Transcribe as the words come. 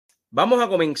Vamos a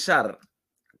comenzar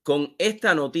con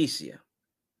esta noticia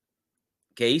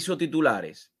que hizo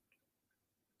titulares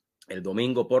el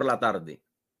domingo por la tarde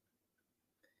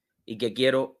y que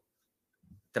quiero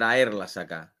traerlas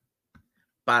acá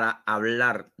para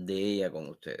hablar de ella con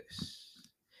ustedes.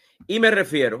 Y me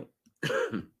refiero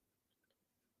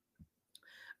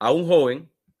a un joven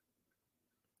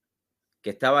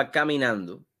que estaba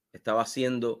caminando, estaba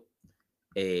haciendo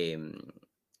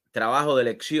trabajo de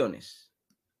elecciones,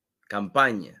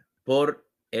 campaña por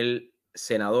el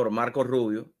senador Marco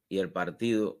Rubio y el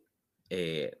Partido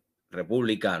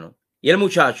Republicano. Y el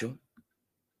muchacho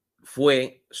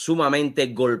fue sumamente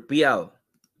golpeado.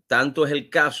 Tanto es el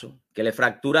caso que le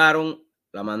fracturaron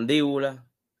la mandíbula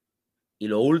y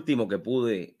lo último que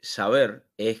pude saber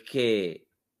es que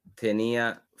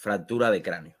tenía fractura de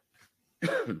cráneo.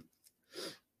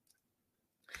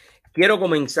 Quiero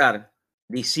comenzar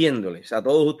diciéndoles a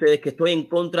todos ustedes que estoy en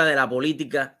contra de la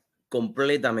política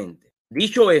completamente.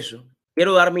 Dicho eso,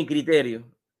 quiero dar mi criterio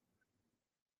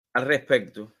al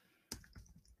respecto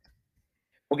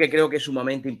porque creo que es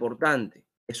sumamente importante.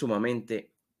 Es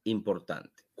sumamente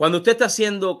importante. Cuando usted está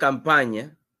haciendo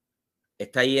campaña,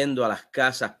 está yendo a las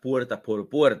casas puerta por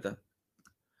puerta,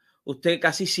 usted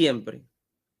casi siempre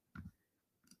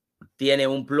tiene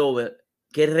un plover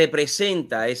que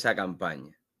representa esa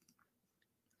campaña.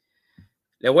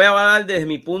 Les voy a hablar desde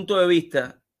mi punto de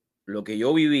vista lo que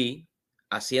yo viví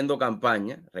haciendo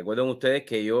campaña. Recuerden ustedes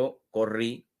que yo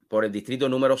corrí por el distrito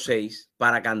número 6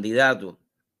 para candidato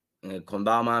en el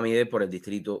condado Miami-Dade por el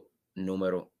distrito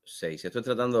número 6. Estoy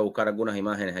tratando de buscar algunas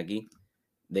imágenes aquí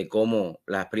de cómo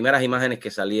las primeras imágenes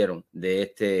que salieron de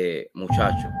este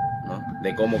muchacho, ¿no?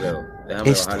 De cómo quedó.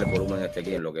 Déjame bajarle el volumen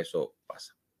aquí en lo que eso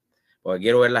pasa. Porque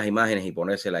quiero ver las imágenes y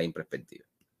ponérselas en perspectiva.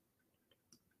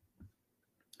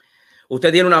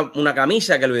 Usted tiene una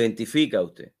camisa que lo identifica a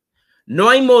usted. No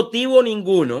hay motivo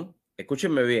ninguno,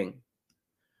 escúchenme bien,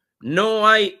 no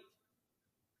hay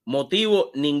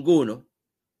motivo ninguno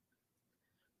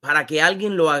para que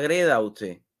alguien lo agreda a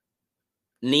usted.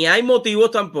 Ni hay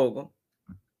motivos tampoco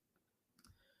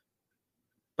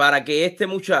para que este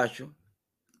muchacho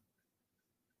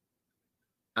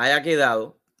haya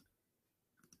quedado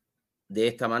de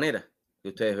esta manera que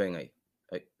ustedes ven ahí.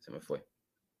 Ay, se me fue.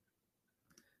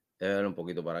 Debe ver un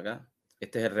poquito para acá.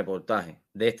 Este es el reportaje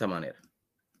de esta manera.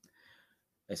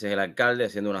 Ese es el alcalde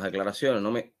haciendo unas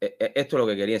declaraciones. Esto es lo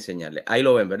que quería enseñarle. Ahí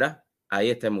lo ven, ¿verdad? Ahí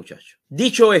está el muchacho.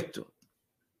 Dicho esto,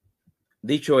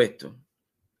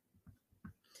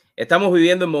 estamos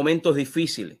viviendo en momentos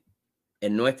difíciles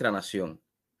en nuestra nación.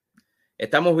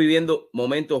 Estamos viviendo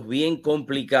momentos bien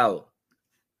complicados.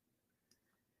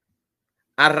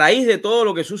 A raíz de todo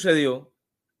lo que sucedió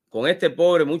con este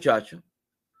pobre muchacho,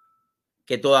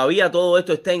 que todavía todo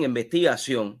esto está en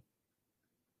investigación,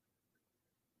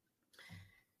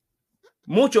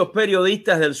 muchos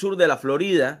periodistas del sur de la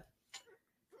Florida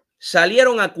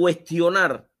salieron a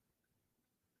cuestionar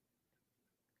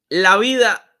la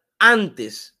vida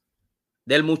antes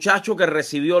del muchacho que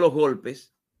recibió los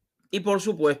golpes y, por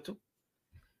supuesto,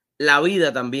 la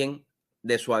vida también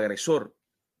de su agresor.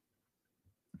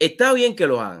 Está bien que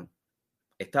lo hagan.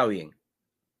 Está bien.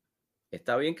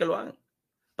 Está bien que lo hagan.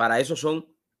 Para eso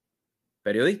son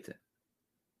periodistas.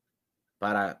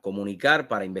 Para comunicar,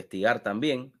 para investigar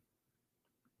también.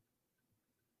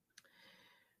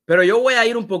 Pero yo voy a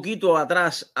ir un poquito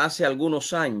atrás, hace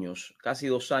algunos años, casi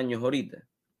 2 años ahorita,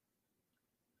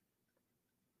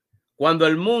 cuando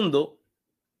el mundo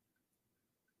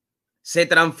se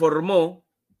transformó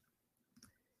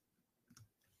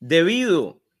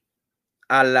debido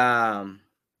a la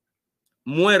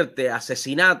muerte,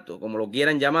 asesinato, como lo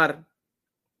quieran llamar,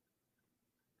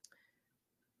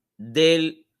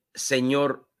 del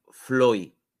señor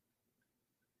Floyd.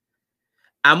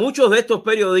 A muchos de estos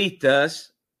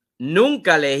periodistas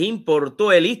nunca les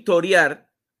importó el historial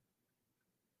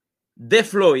de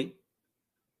Floyd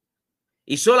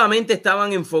y solamente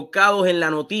estaban enfocados en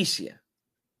la noticia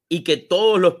y que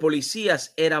todos los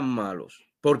policías eran malos,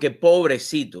 porque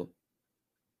pobrecito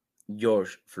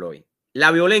George Floyd.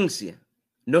 La violencia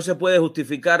no se puede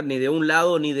justificar ni de un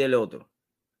lado ni del otro.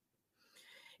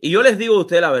 Y yo les digo a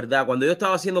ustedes la verdad, cuando yo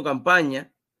estaba haciendo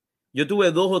campaña, yo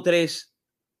tuve 2 o 3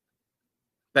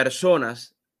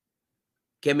 personas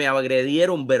que me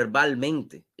agredieron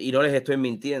verbalmente, y no les estoy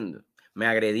mintiendo, me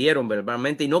agredieron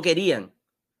verbalmente y no querían.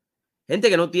 Gente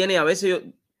que no tiene, a veces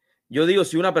yo digo,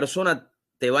 si una persona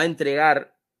te va a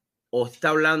entregar o está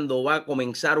hablando o va a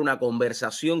comenzar una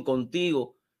conversación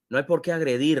contigo, no hay por qué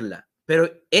agredirla.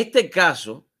 Pero este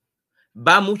caso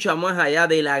va mucho más allá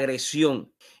de la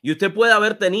agresión. Y usted puede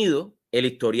haber tenido el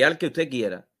historial que usted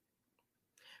quiera,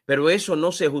 Pero eso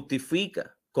no se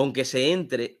justifica con que se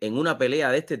entre en una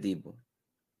pelea de este tipo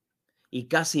y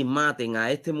casi maten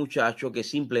a este muchacho que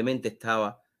simplemente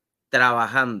estaba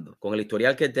trabajando. Con el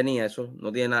historial que él tenía, eso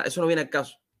no tiene nada, eso no viene al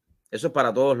caso. Eso es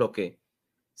para todos los que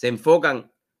se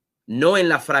enfocan no en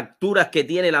las fracturas que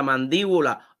tiene la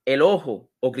mandíbula, el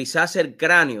ojo o quizás el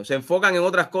cráneo. Se enfocan en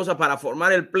otras cosas para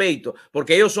formar el pleito,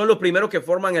 porque ellos son los primeros que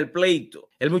forman el pleito.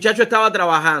 El muchacho estaba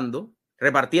trabajando,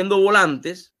 repartiendo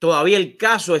volantes. Todavía el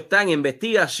caso está en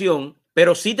investigación,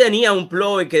 pero sí tenía un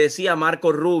ploy que decía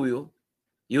Marco Rubio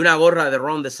y una gorra de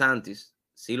Ron DeSantis.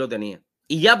 Sí lo tenía.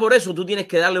 Y ya por eso tú tienes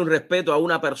que darle un respeto a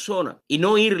una persona y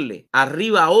no irle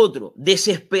arriba a otro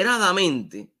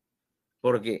desesperadamente,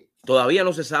 porque todavía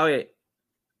no se sabe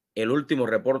el último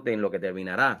reporte en lo que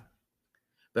terminará.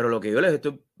 Pero lo que yo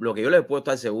les puedo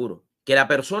estar seguro, que la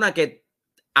persona que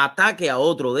ataque a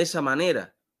otro de esa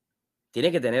manera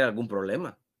tiene que tener algún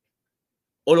problema.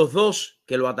 O los dos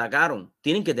que lo atacaron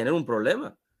tienen que tener un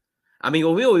problema.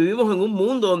 Amigos míos, vivimos en un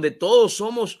mundo donde todos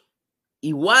somos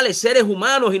iguales seres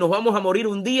humanos y nos vamos a morir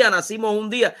un día, nacimos un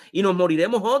día y nos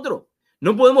moriremos otro.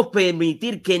 No podemos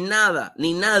permitir que nada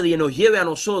ni nadie nos lleve a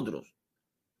nosotros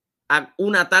a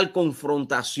una tal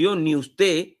confrontación, ni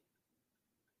usted,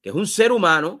 que es un ser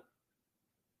humano,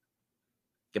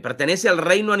 que pertenece al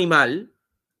reino animal,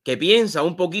 que piensa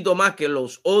un poquito más que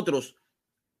los otros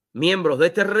miembros de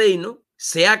este reino,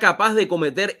 sea capaz de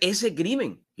cometer ese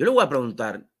crimen. Yo le voy a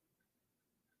preguntar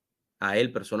a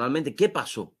él personalmente, ¿qué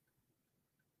pasó?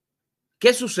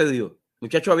 ¿Qué sucedió? El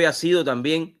muchacho había sido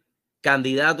también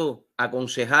candidato a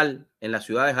concejal en la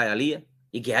ciudad de Hialeah,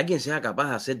 y que alguien sea capaz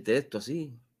de hacerte esto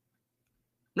así.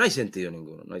 No hay sentido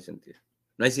ninguno, no hay sentido.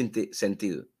 No hay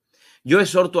sentido. Yo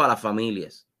exhorto a las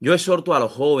familias, yo exhorto a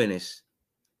los jóvenes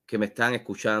que me están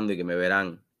escuchando y que me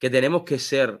verán, que tenemos que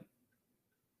ser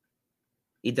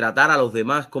y tratar a los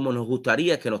demás como nos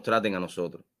gustaría que nos traten a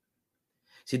nosotros.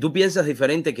 Si tú piensas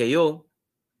diferente que yo,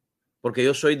 porque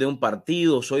yo soy de un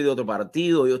partido, soy de otro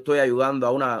partido, yo estoy ayudando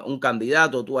a un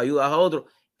candidato, tú ayudas a otro,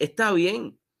 está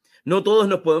bien. No todos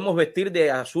nos podemos vestir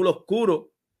de azul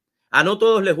oscuro. A no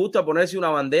todos les gusta ponerse una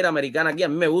bandera americana aquí. A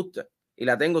mí me gusta y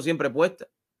la tengo siempre puesta.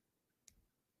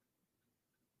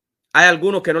 Hay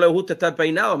algunos que no les gusta estar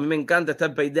peinado. A mí me encanta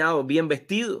estar peinado, bien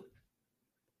vestido.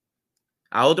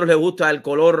 A otros les gusta el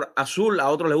color azul, a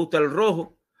otros les gusta el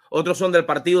rojo. Otros son del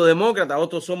Partido Demócrata,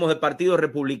 otros somos del Partido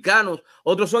Republicano,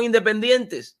 otros son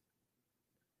independientes.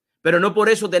 Pero no por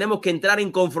eso tenemos que entrar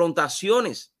en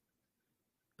confrontaciones.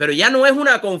 Pero ya no es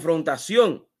una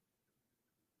confrontación.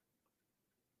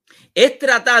 Es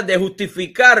tratar de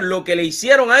justificar lo que le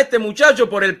hicieron a este muchacho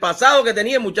por el pasado que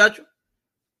tenía el muchacho.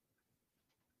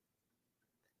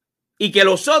 Y que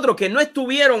los otros que no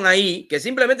estuvieron ahí, que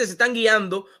simplemente se están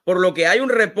guiando por lo que hay un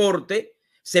reporte,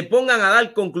 se pongan a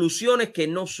dar conclusiones que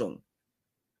no son.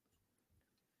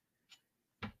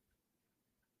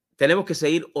 Tenemos que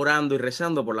seguir orando y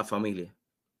rezando por la familia,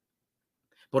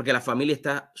 porque la familia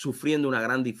está sufriendo una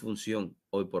gran disfunción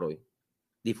hoy por hoy,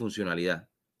 disfuncionalidad.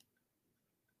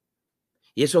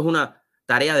 Y eso es una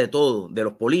tarea de todos, de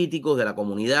los políticos, de la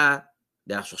comunidad,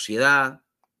 de la sociedad,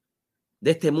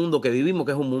 de este mundo que vivimos,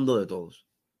 que es un mundo de todos.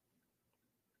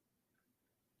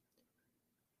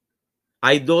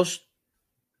 Hay 2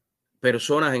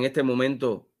 personas en este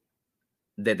momento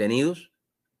detenidos.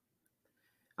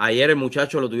 Ayer el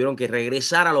muchacho lo tuvieron que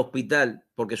regresar al hospital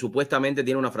porque supuestamente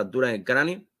tiene una fractura en el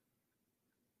cráneo,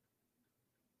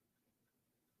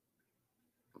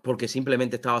 porque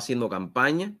simplemente estaba haciendo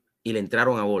campaña y le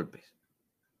entraron a golpes,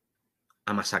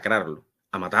 a masacrarlo,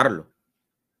 a matarlo.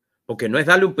 Porque no es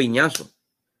darle un piñazo,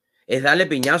 es darle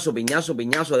piñazo,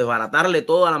 desbaratarle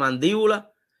toda la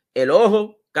mandíbula, el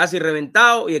ojo casi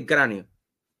reventado y el cráneo.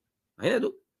 Imagínate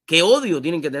tú, qué odio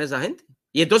tienen que tener esa gente.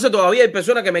 Y entonces todavía hay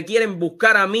personas que me quieren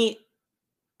buscar a mí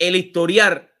el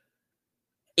historial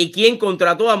y quién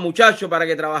contrató al muchacho para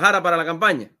que trabajara para la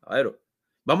campaña. A ver,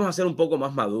 vamos a ser un poco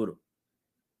más maduros.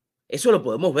 Eso lo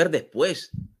podemos ver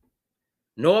después.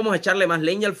 No vamos a echarle más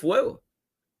leña al fuego.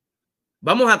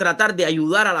 Vamos a tratar de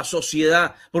ayudar a la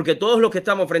sociedad, porque todos los que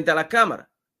estamos frente a las cámaras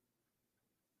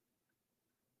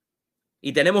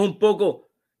y tenemos un poco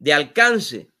de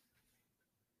alcance,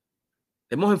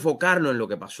 debemos enfocarnos en lo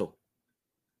que pasó.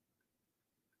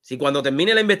 Si cuando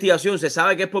termine la investigación se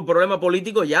sabe que es por problema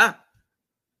político, ya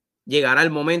llegará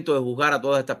el momento de juzgar a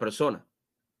todas estas personas.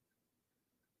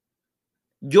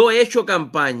 Yo he hecho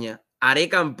campaña, haré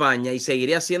campaña y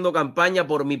seguiré haciendo campaña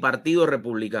por mi partido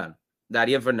republicano, de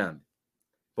Ariel Fernández,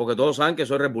 porque todos saben que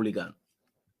soy republicano.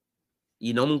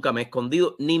 Y no nunca me he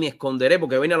escondido, ni me esconderé,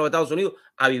 porque vine a los Estados Unidos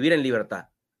a vivir en libertad.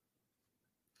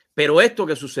 Pero esto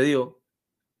que sucedió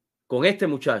con este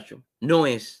muchacho no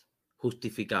es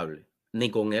justificable, ni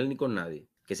con él ni con nadie.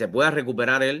 Que se pueda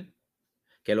recuperar él,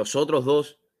 que los otros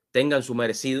dos tengan su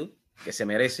merecido, que se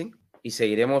merecen, y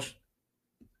seguiremos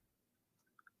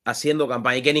haciendo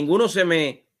campaña. Y que ninguno se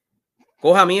me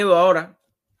coja miedo ahora.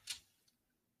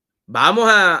 Vamos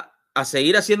a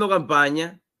seguir haciendo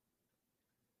campaña.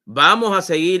 Vamos a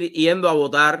seguir yendo a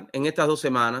votar en estas 2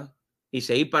 semanas y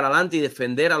seguir para adelante y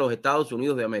defender a los Estados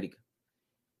Unidos de América.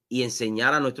 Y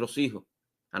enseñar a nuestros hijos,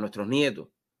 a nuestros nietos,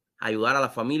 a ayudar a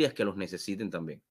las familias que los necesiten también.